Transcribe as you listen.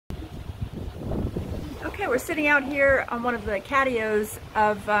Okay, we're sitting out here on one of the catios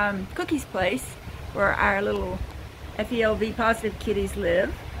of Cookie's place, where our little FELV positive kitties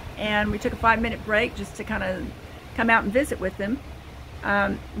live. And we took a 5-minute break just to kind of come out and visit with them.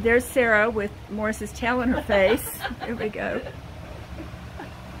 There's Sarah with Morris's tail in her face. Here we go.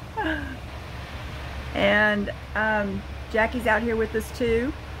 And Jackie's out here with us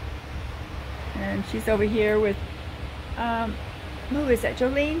too. And she's over here with, who is that,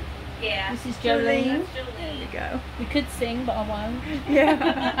 Jolene? Yeah. This is Jolene. There you go. We could sing, but I won't.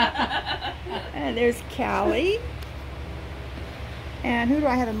 Yeah. And there's Callie. And who do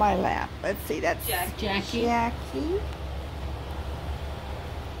I have in my lap? Let's see, that's Jackie. Jackie.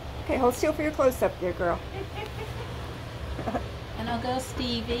 Okay, hold still for your close-up there, girl. And I'll go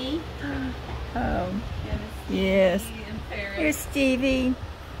Stevie. Yes. Stevie and Ferris. Here's Stevie.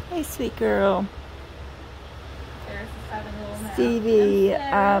 Hey, sweet girl. Ferris is having a little nap.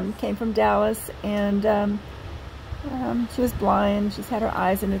 Stevie came from Dallas, and she was blind. She's had her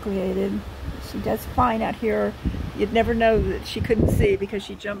eyes enucleated. She does fine out here. You'd never know that she couldn't see because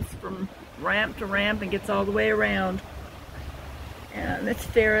she jumps from ramp to ramp and gets all the way around. And that's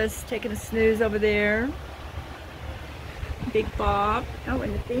Ferris taking a snooze over there. Big Bob. Oh,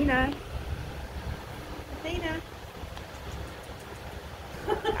 and Athena. Athena.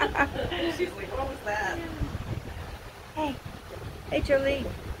 She's like, what was that? Hey. Hey, Jolene.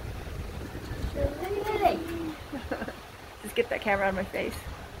 Jolene. Just get that camera out of my face.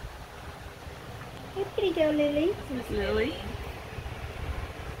 Hey, pretty girl, Lily. Here's Lily.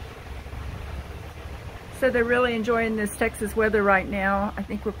 So they're really enjoying this Texas weather right now. I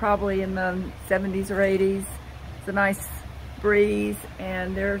think we're probably in the 70s or 80s. It's a nice breeze,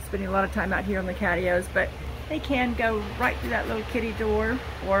 and they're spending a lot of time out here on the catios, but they can go right through that little kitty door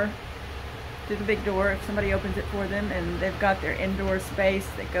or through the big door if somebody opens it for them, and they've got their indoor space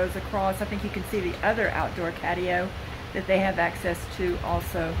that goes across. I think you can see the other outdoor catio that they have access to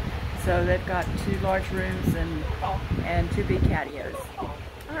also. So they've got 2 large rooms and 2 big catios.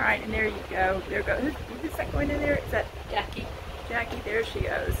 All right, and there you go. There goes. Who's that going in there? Is that Jackie. Jackie? There she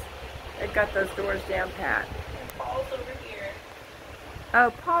goes. They've got those doors down pat. And Paul's over here.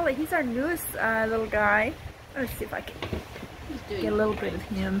 Oh, Paulie, he's our newest little guy. Let's see if I can get a little bit of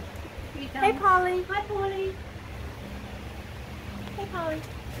him. Hey, Paulie. Hi, Paulie. Hey, Paulie.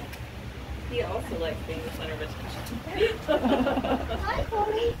 He also likes being the center of attention. Hi,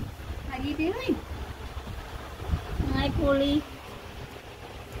 Paulie. How you doing? Hi, Paulie.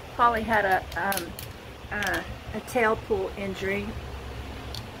 Paulie had a tail pull injury,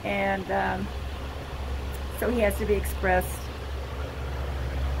 and so he has to be expressed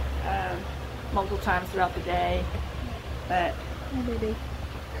multiple times throughout the day. But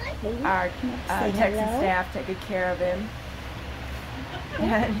our Texas staff take good care of him.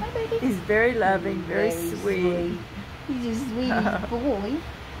 And he's very loving, very sweet. He's a sweet boy.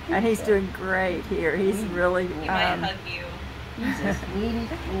 And he's doing great here. He's really, He might hug you. He's the sweetest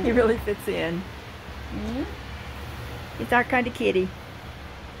boy. he really fits in. He's our kind of kitty.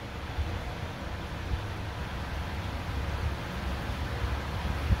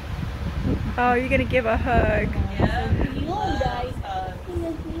 Oh, you're gonna give a hug. Yeah.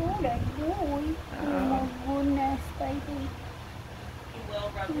 You're that boy. Oh my goodness, baby. He will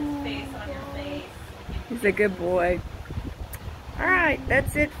rub his face on your face. He's a good boy. All right,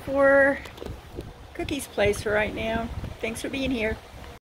 that's it for Cookie's place for right now. Thanks for being here.